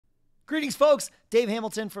Greetings, folks. Dave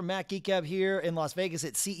Hamilton from Mac Geek Gab here in Las Vegas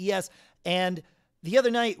at CES. And the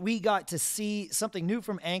other night, we got to see something new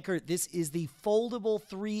from Anker. This is the foldable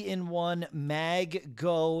 3-in-1 Mag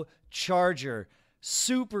Go Charger.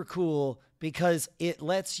 Super cool because it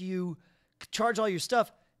lets you charge all your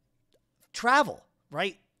stuff, travel,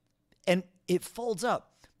 right? And it folds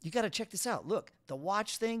up. You got to check this out. Look, the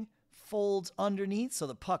watch thing folds underneath, so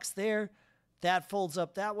the puck's there. That folds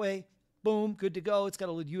up that way. Boom, good to go. It's got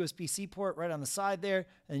a little USB-C port right on the side there,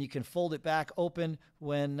 and you can fold it back open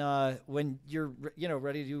when you're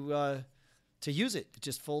ready to use it. It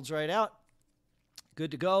just folds right out.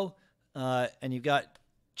 Good to go. And you've got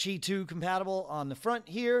Qi 2 compatible on the front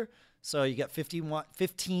here, so you got 15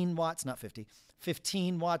 watts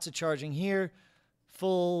of charging here.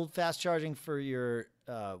 Full fast charging for your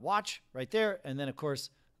watch right there, and then of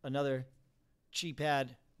course another Qi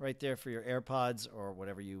pad right there for your AirPods or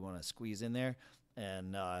whatever you want to squeeze in there.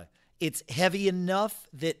 And it's heavy enough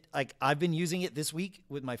that I've been using it this week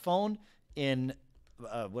with my phone in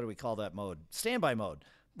what do we call that mode? Standby mode,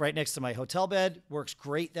 right next to my hotel bed. Works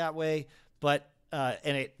great that way, but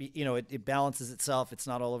and it balances itself. It's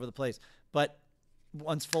not all over the place, but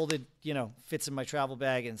once folded, fits in my travel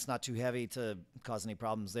bag, and it's not too heavy to cause any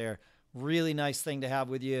problems there. Really nice thing to have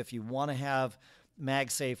with you if you want to have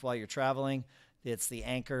MagSafe while you're traveling. It's the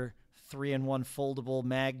Anker 3-in-1 Foldable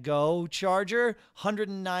Mag Go Charger,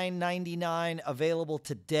 $109.99, available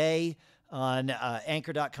today on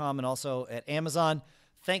Anker.com and also at Amazon.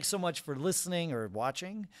 Thanks so much for listening or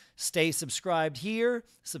watching. Stay subscribed here.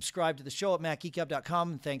 Subscribe to the show at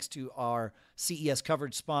MacGeekGab.com. And thanks to our CES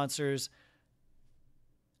coverage sponsors,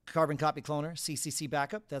 Carbon Copy Cloner, CCC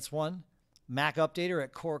Backup, that's one. Mac Updater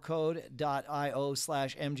at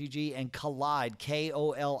corecode.io/MGG and Collide,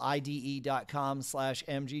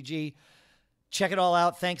 KOLIDE.com/MGG. Check it all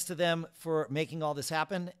out. Thanks to them for making all this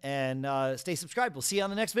happen. And stay subscribed. We'll see you on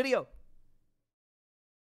the next video.